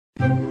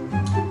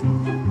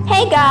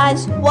Hey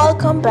guys,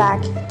 welcome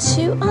back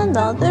to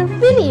another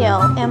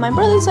video. And my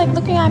brother's like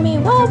looking at me.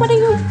 Whoa, what are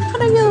you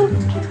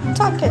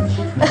talking?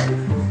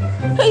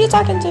 Who are you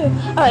talking to?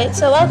 Alright,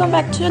 so welcome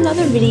back to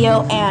another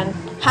video and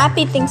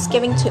happy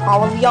Thanksgiving to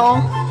all of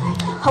y'all.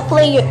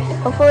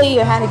 Hopefully you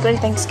had a great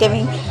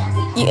Thanksgiving.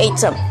 You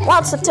ate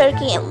lots of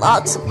turkey and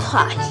lots of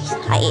pie.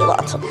 I ate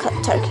lots of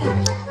turkey.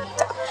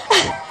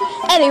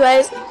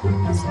 anyways,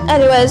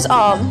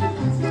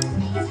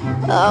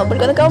 we're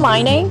gonna go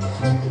mining.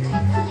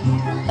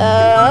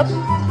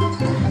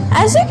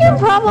 As you can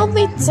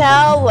probably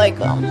tell, I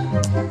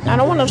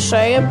don't want to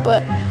say it,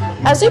 but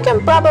as you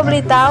can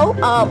probably tell,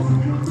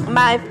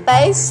 my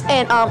face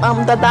and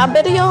that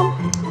video,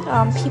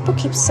 people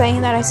keep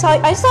saying that I saw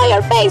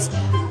your face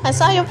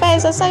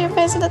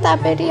in that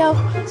video.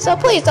 So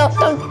please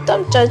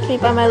don't judge me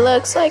by my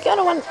looks. I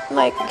don't want,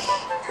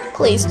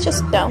 please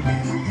just don't,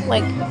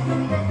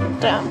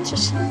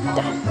 just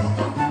don't.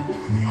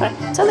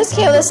 Alright, so let's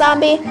kill this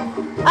zombie.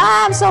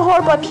 I'm so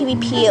horrible at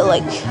PvP,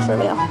 for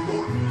real.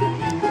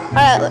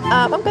 Alright,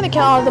 I'm gonna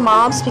kill all the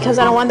mobs because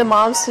I don't want the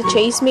mobs to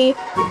chase me.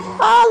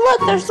 Oh,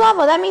 look, there's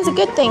lava. That means a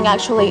good thing,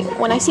 actually.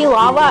 When I see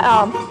lava,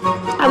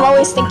 I'm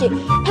always thinking,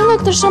 hey,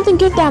 look, there's something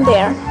good down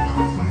there.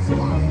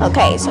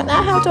 Okay, so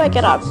now how do I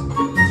get up?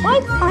 Why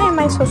am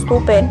I so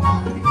stupid?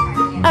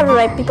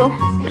 Alright, people.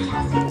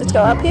 Let's go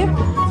up here.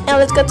 And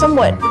let's get some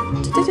wood.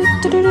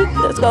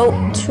 Let's go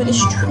to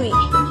this tree.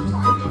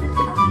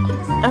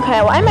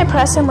 Okay, why am I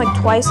pressing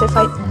twice if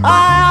I...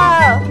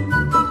 Oh!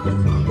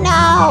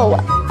 No!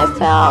 I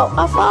fall.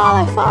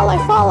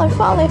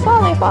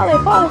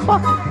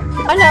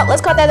 Oh no,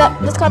 let's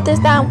cut this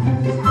down.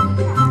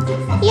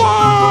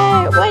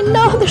 Yay! Wait,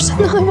 no, there's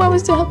another one we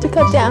still have to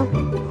cut down.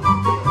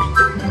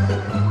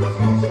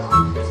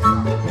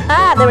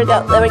 Ah, there we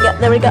go.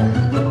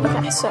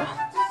 Okay, so...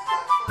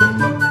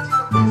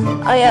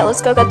 Oh yeah,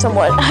 let's go get some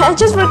wood. I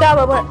just forgot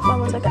what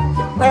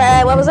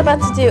was I about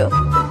to do?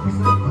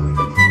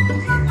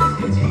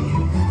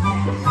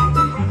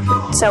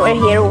 So we're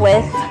here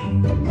with...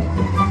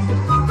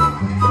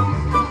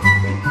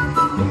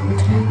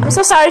 I'm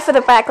so sorry for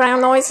the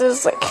background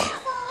noises,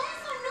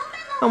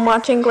 I'm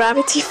watching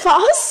Gravity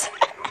Falls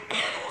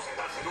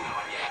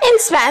in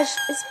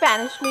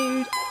Spanish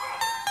mood.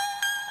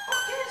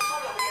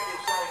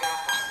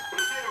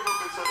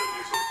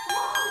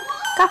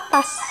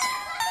 Capas.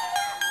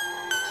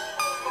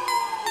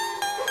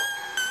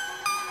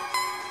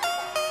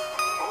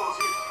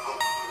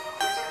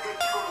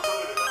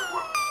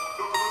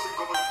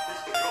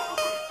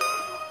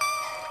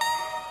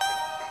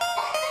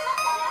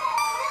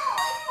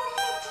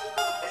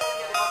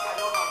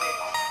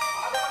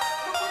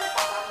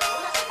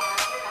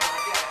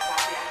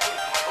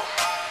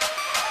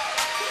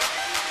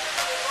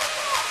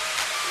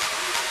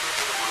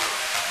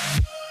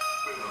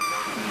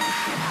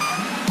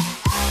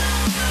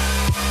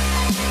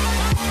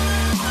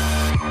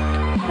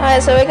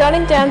 Alright, so we're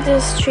going down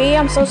this tree.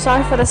 I'm so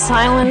sorry for the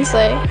silence.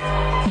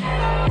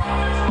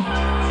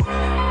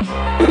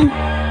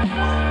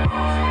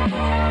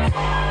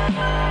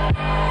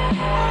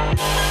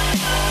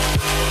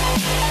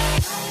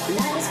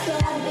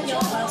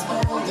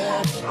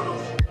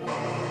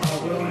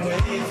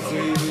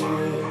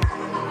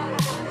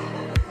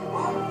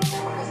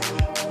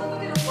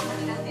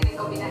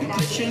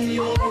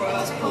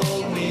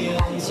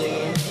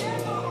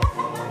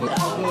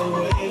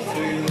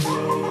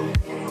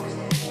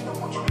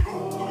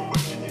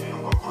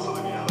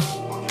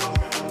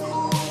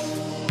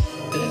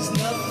 There's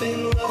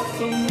nothing left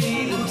for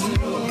me to do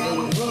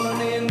than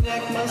run and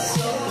act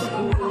myself a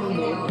fool.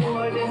 No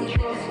point in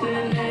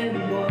trusting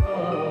anyone.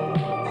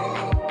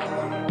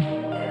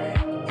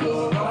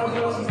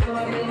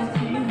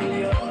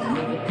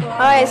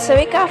 Alright, so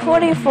we got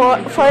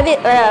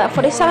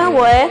 47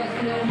 wood.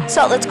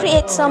 So let's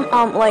create some to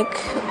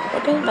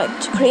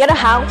create a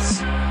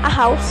house.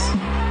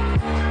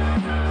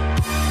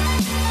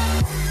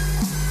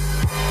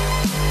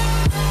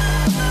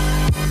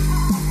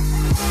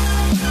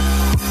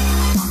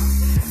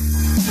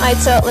 Alright,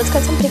 so let's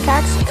get some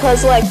pickaxe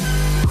because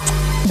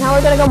now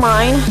we're gonna go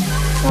mine.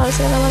 Alright,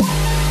 so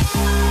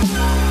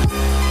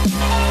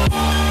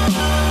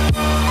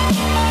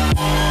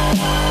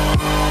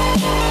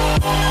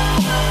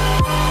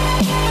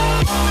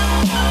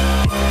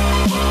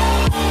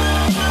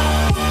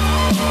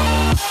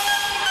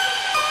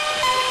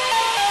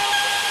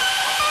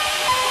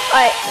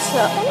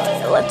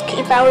let's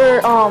keep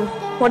our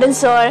wooden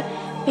sword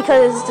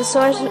because the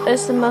sword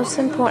is the most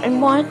important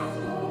one.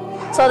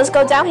 So let's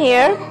go down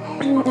here.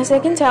 As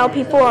you can tell,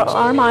 people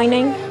are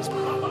mining.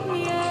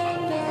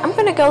 I'm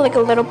gonna go a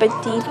little bit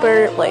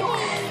deeper,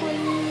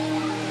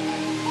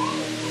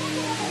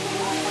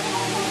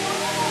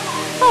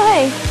 Oh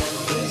hey.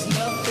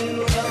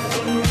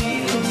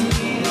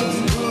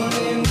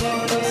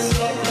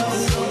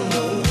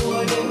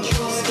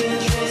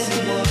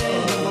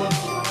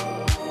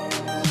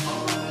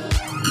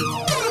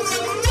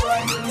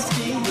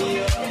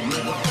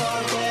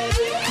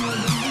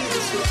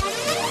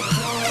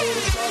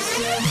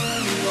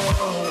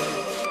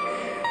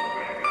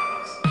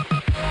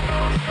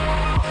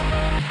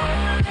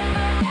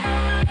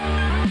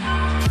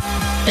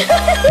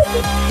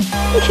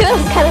 That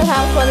was kind of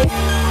half funny.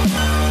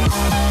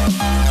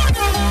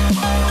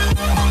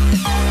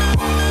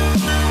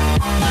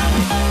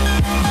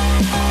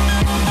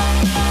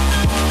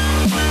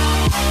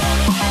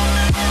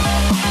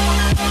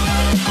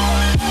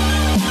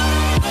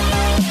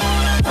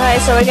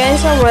 Alright, so we're getting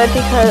some wood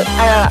because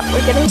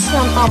we're getting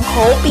some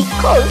coal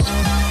because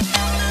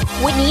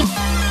we need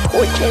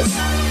torches.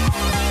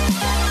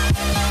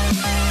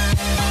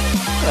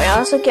 We're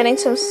also getting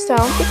some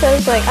stone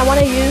because like I want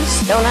to use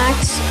stone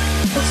axe,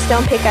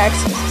 stone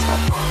pickaxe and stuff.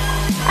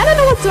 I don't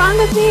know what's wrong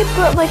with me,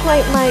 but like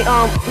my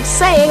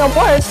saying of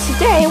words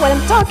today when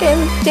I'm talking,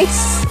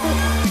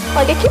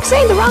 like I keep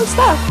saying the wrong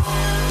stuff.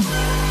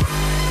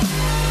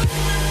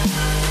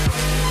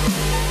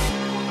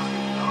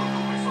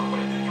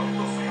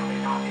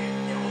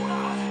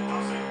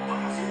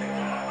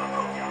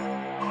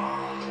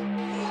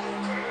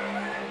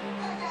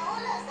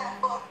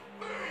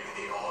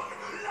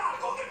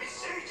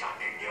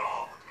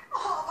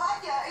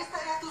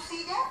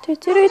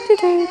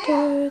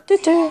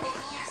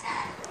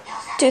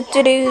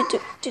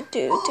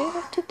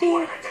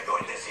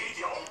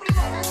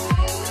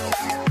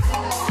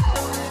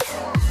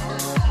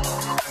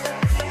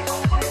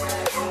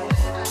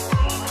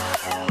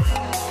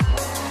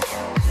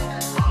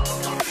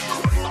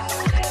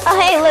 Oh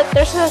hey, look,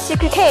 there's a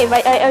secret cave.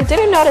 I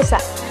didn't notice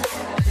that.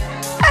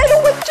 I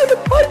don't want you to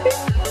fight me.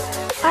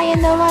 I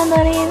am the one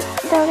that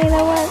don't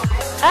know what.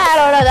 I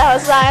don't know, that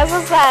was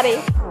so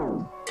sorry.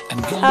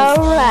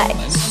 Alright,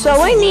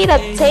 so we need a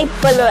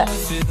table.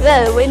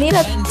 We need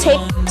a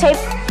tape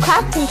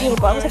crafting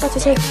table. I was about to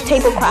say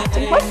table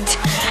crafting. What?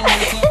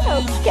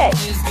 Okay.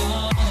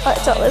 Alright,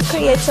 so let's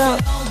create some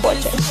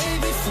torches.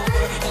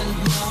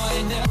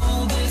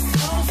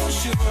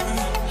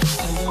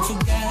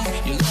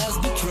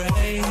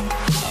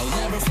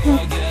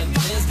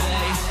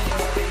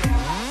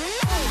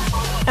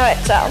 Alright,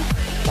 so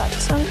got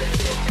some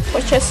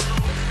torches.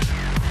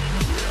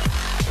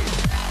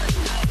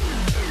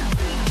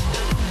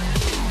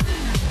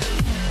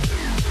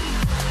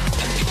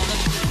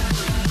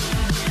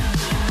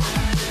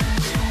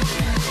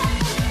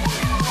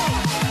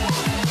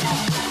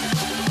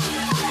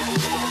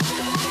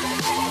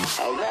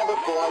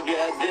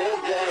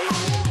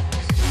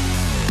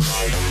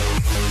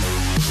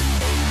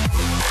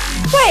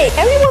 Wait,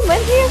 everyone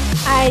went here?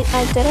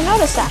 I didn't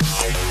notice that.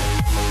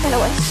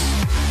 Anyways.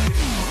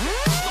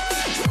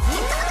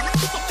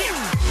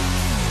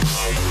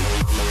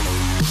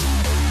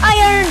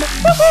 Iron!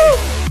 Woohoo!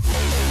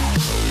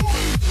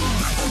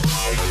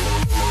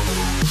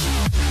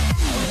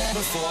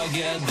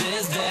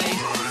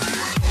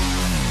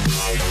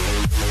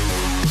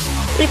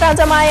 We found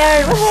some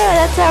iron! Woohoo!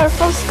 That's our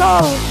first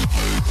goal!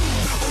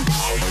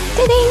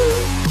 Ding!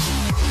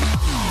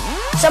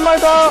 Some more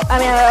gold!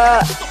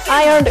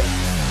 Iron!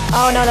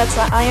 Oh no, that's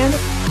not iron.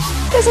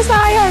 This is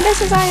iron!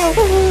 This is iron!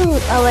 Woohoo!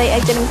 Oh wait, I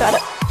didn't got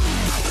it.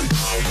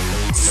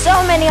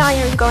 So many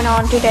irons going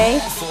on today.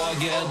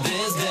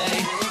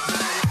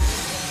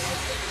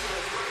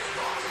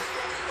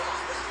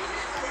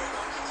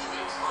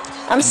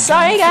 I'm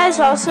sorry guys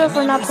also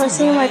for not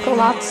posting like a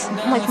lot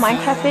like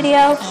Minecraft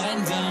videos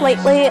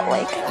lately.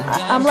 Like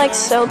I'm like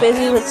so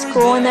busy with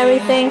school and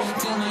everything.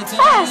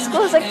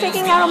 School is like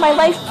taking out of my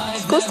life.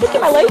 School's taking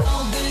my life.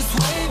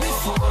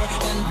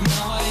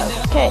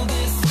 Okay.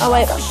 Oh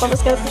wait,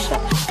 let's get a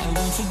shot.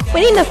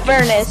 We need the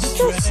furnace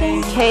just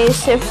in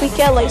case if we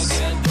get like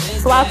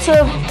lots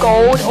of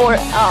gold or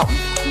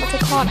what's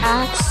it called?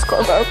 Axe,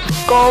 gold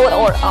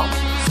or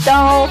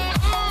stone.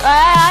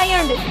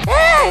 Iron.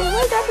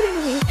 What's happening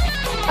to me?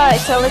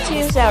 Alright, so let's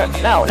use our...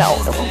 No, it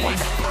won't work.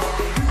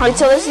 Alright,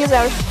 so let's use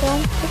our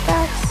stone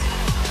pickaxe.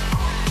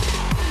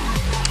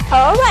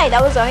 Alright,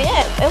 that was only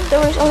it.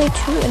 There was only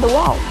 2 in the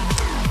wall.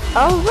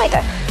 Alright.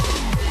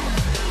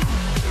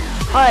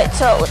 Alright,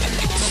 so let's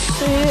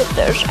see if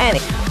there's any.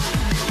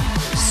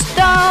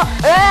 Stone!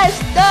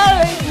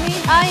 Stone! We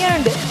need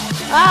iron!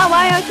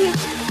 Why are you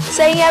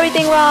saying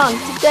everything wrong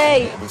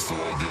today?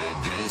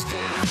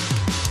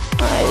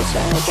 Alright, is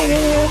there anything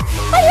in here?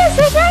 Oh yes,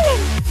 there's iron!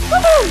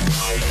 Woohoo!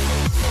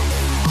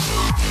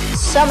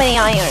 So many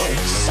irons.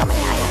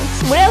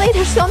 Really?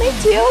 There's only 2 of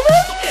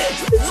them?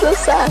 It's so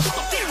sad.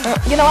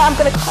 You know what? I'm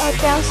gonna cut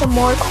down some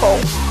more coal.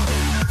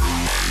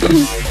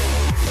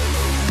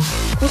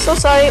 I'm so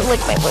sorry,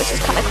 like my voice is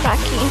kind of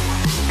cracky,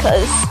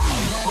 cause.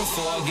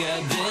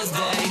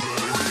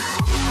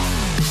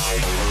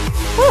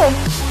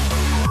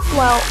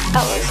 Well,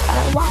 that was kind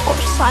of awkward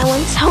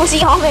silence. I was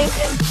yawning.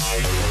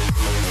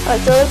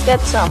 Alright, so let's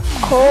get some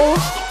coal.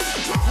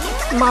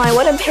 My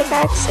wooden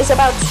pickaxe is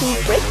about 2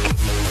 brick.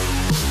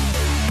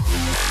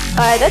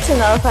 Alright, that's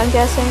enough, I'm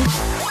guessing.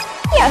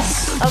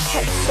 Yes,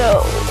 okay,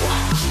 so...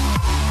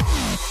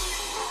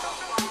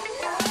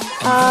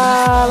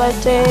 let's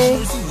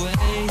see...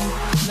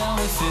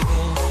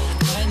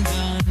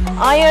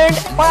 Iron!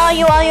 Where are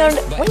you, iron?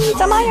 We need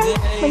some iron!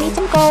 We need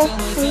some gold!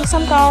 We need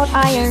some gold,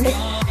 iron!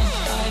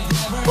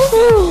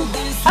 Woohoo!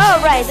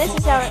 Oh, right, this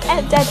is our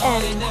dead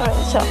end.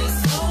 Alright, so...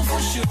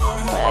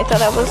 I thought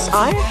that was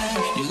iron?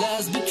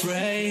 last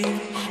betrayed.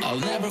 I'll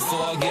never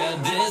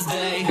forget this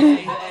day.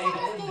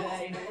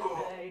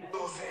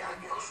 12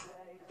 años.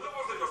 La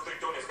voz de los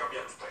tritones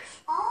cambiantes.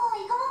 Oh,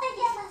 ¿y cómo te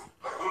llamas?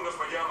 Algunos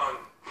me llaman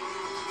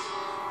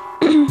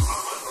Armando.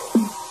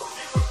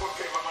 Dijo es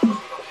porque mamá los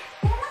vio.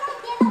 Pero no lo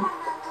entiendo,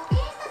 Armando. ¿Qué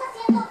estás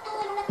haciendo tú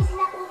en una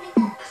piscina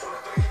pública? Es una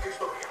trágica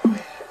historia.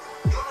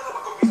 Yo nadaba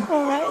con mis amigos.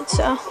 Alright,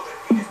 so.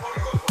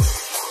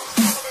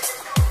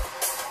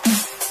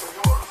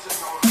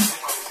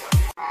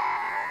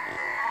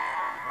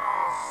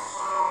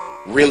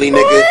 Really,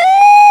 nigga?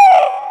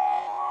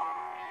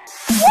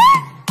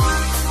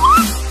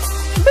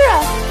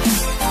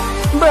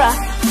 Bruh.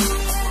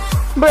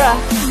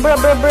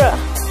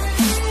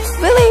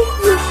 Really?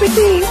 You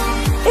freaking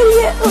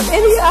idiot or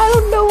idiot, I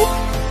don't know.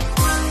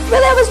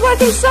 Really, I was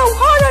working so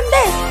hard on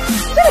this.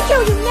 I'm gonna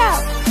kill you now.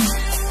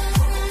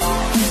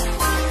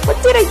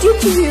 What did I do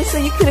to you so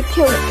you could have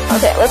killed it?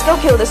 Okay, let's go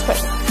kill this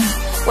person.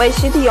 Wait, is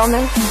she the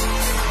owner?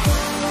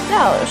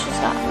 No, she's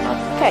not.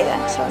 Okay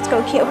then, so let's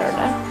go kill her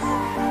then.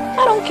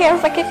 I don't care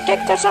if I get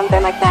kicked or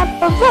something like that,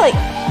 but really,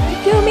 you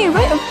kill me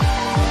right?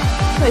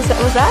 Was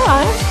that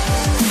iron?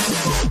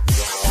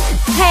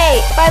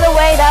 Hey, by the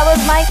way, that was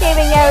my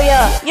gaming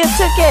area. You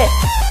took it,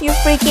 you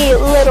freaky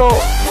little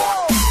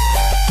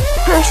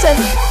person.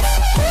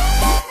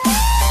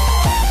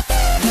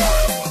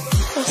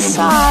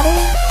 Sorry.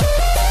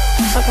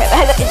 Okay,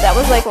 that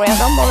was like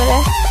random over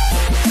there.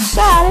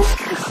 Sorry.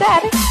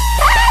 Ah,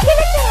 get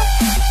it down.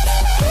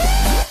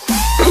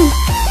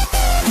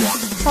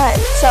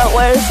 Alright, so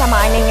where's the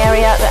mining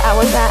area that I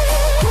was at?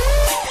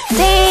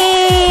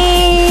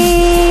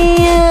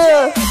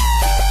 Damn!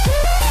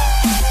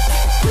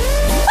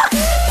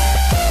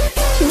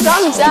 She's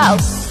on his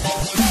house.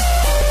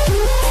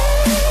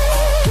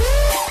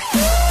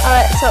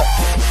 Alright, so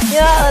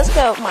yeah, let's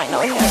go mine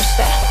over here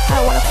instead.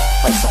 I wanna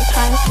waste some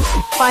time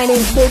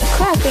finding the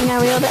crafting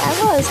area that I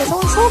was, as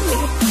someone told me.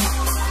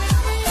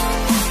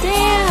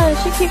 Damn,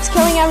 she keeps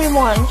killing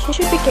everyone. She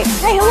should be kicked.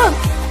 Hey, look!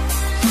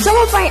 Some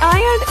of my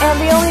iron,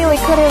 and they only like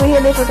cut it over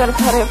here, they forgot to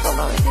cut it from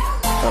over here.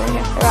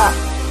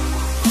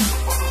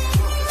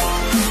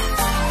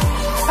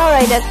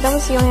 Alright, that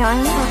was the only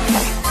iron.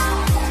 Okay.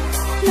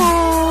 No.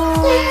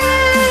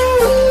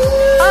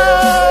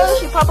 Oh,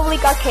 she probably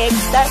got kicked.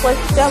 That what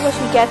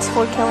she gets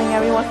for killing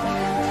everyone.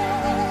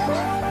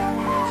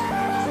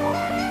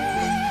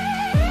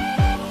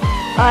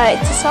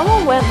 Alright, so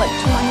someone went like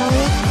to my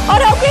area. Oh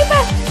no,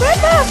 Creeper!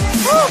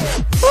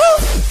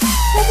 Oh!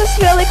 That was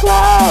really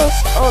close.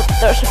 Oh,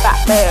 there's a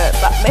Batman.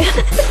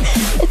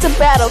 It's a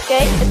bat,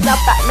 okay? It's not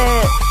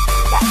Batman.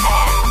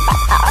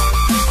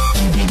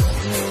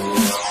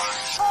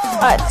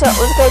 Alright, so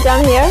let's go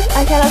down here.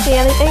 I cannot see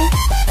anything.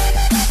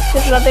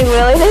 There's nothing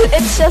really.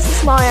 It's just a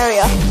small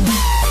area.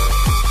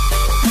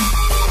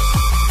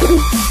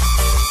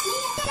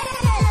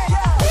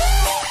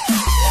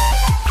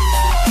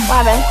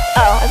 What happened?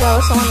 Oh, I thought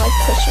it was someone like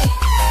pushed me.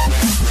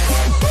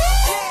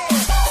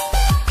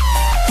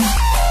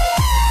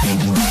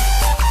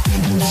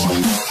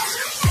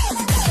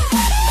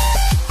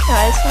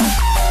 Alright, so.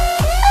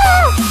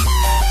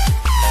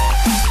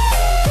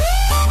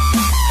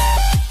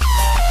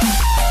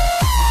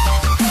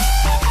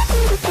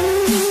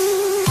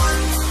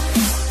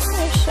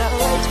 So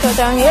let's go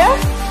down here.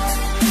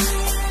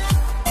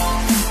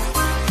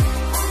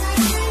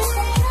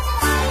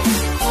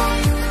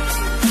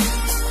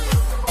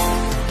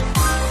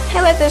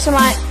 Hey, look, there's some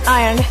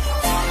iron.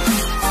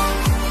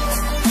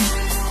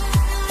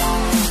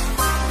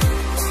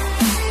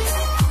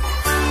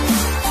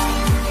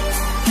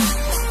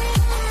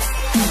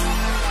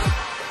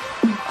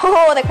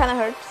 Oh, that kind of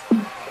hurts.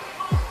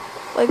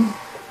 Like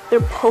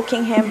they're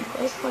poking him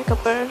like a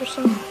bird or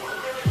something.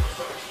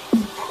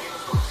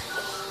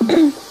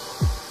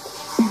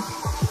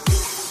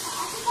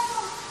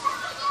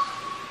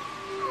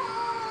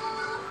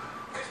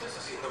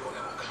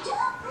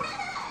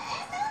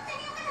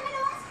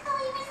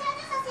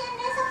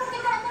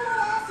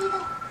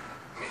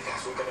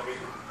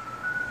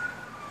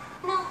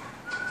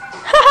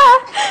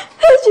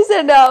 She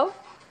said no.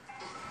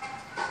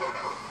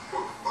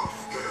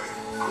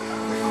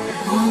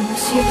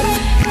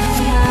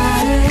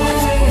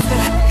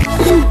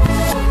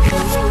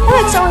 Oh,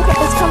 it's someone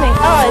is coming.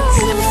 Oh,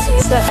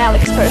 it's the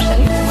Alex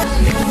person.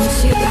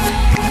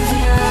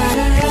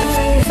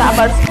 That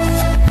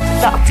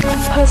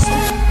person.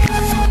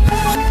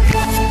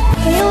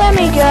 Can you let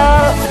me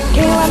go?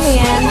 Can you let me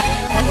in?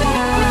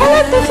 Oh,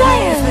 look, there's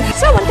iron.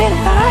 Someone did the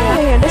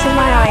iron here. This is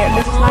my iron.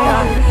 This is my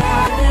iron.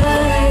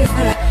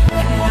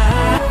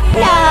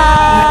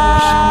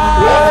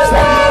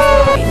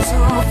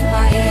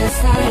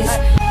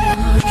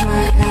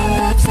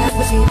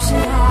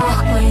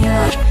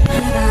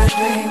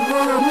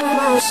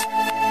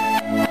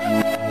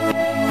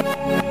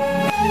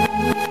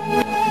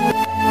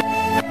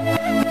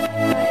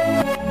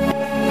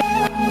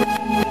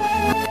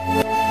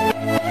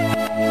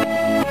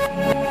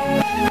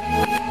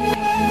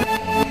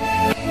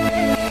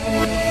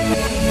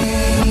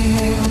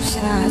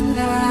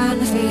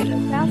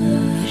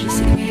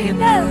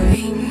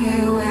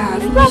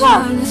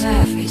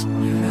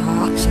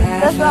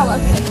 That's all.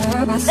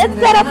 Let's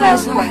set up a...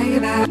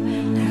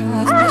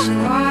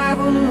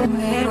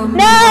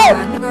 No!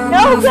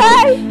 No,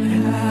 guys!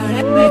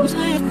 Okay,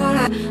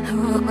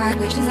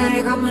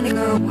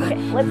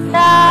 let's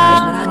go!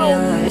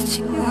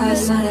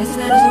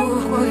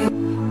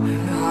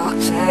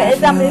 Okay,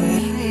 it's up there.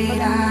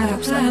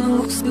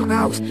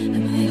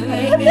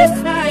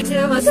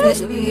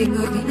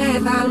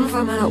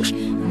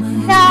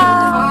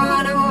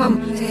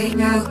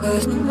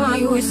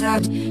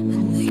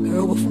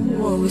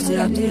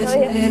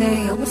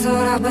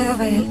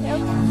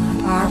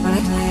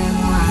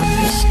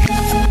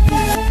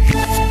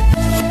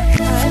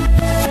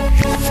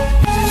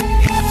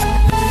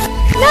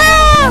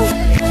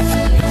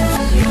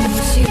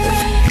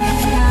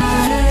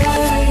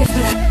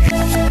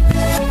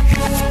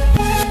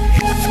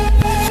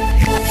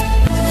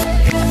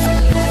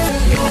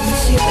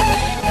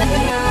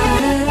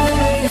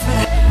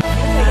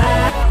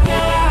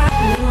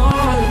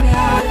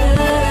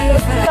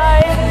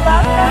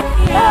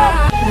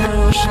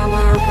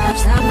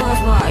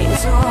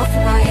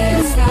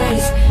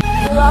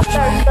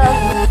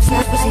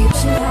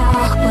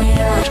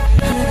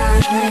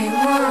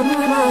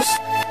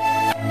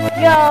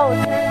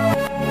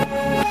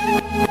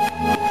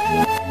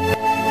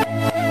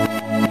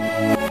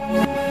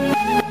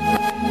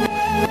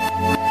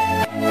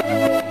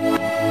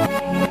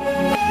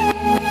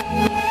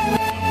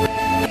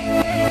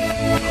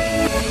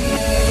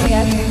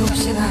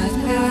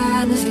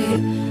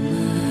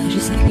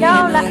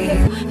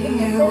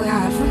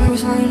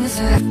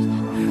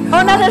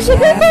 Oh no, there's a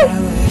good move!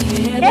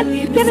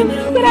 Get him,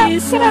 get out!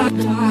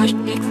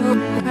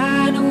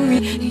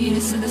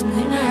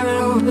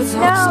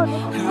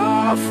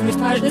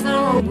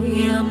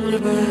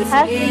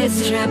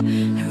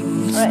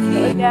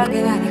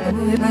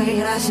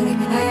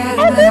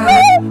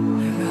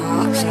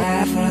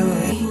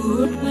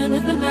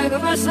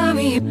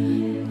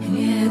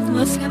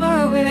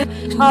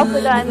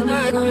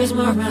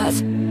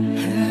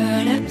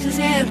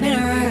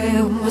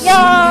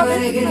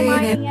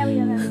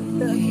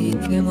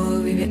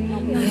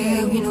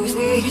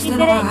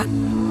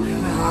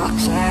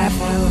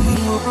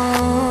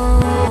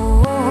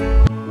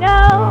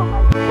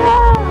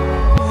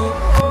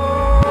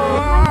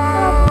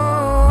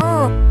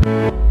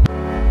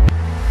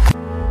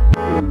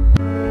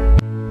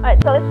 Alright,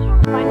 so let's try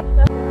to find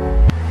stuff.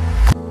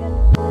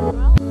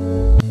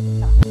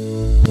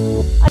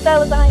 I thought it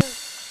was iron.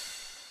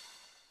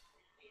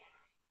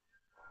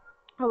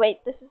 Oh wait,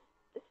 this is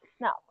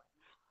not.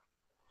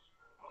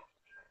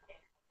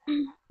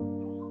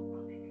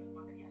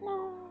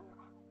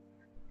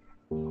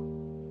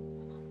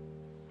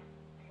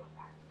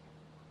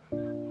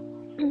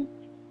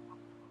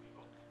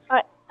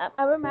 Alright,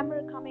 I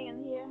remember coming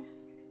in here.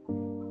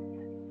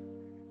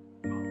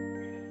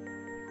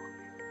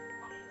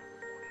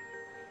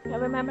 I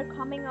remember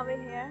coming over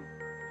here.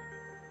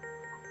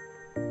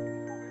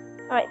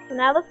 Alright, so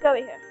now let's go over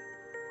here.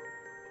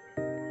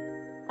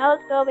 Now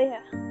let's go over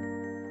here.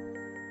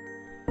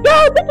 Yo,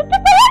 did you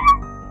take my iron?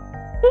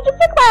 Did you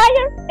take my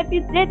iron? If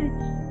you didn't,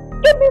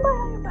 give me my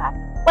iron back.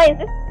 What is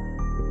this?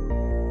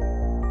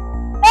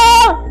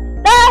 Oh,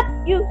 that's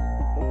you.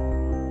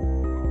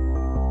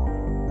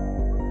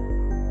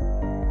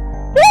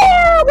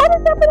 Yeah, what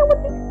is happening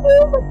with these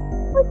two?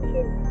 What's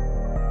you?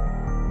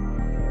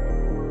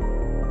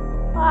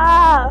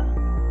 Wow.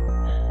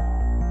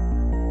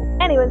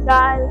 Anyways,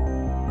 guys.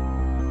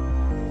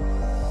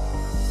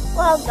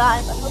 Well,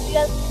 guys, I hope you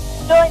guys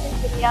enjoyed this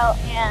video,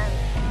 and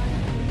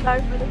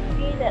sorry for the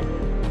speed. I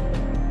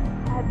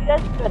hope you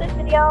guys enjoyed this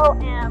video,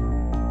 and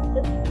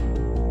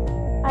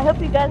I hope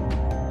you guys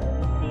enjoyed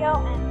this video,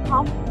 and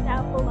comment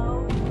down below.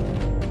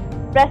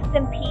 Rest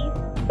in peace,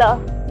 the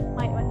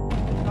my guys.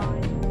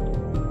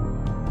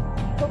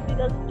 Hope you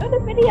guys enjoyed the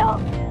video.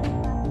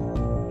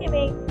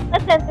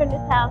 Let's enter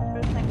this house for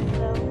a second.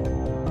 So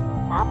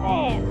stop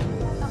it.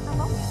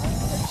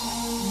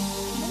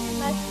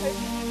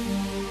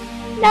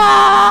 No!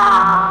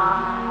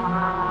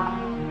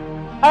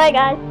 Alright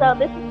guys, so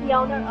this is the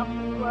owner of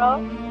this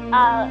world.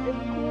 It's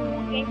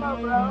Cool Gamer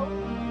Bro.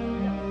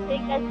 So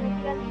thank you guys if you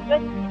guys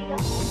enjoyed this video.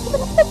 Give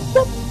it a thumbs up.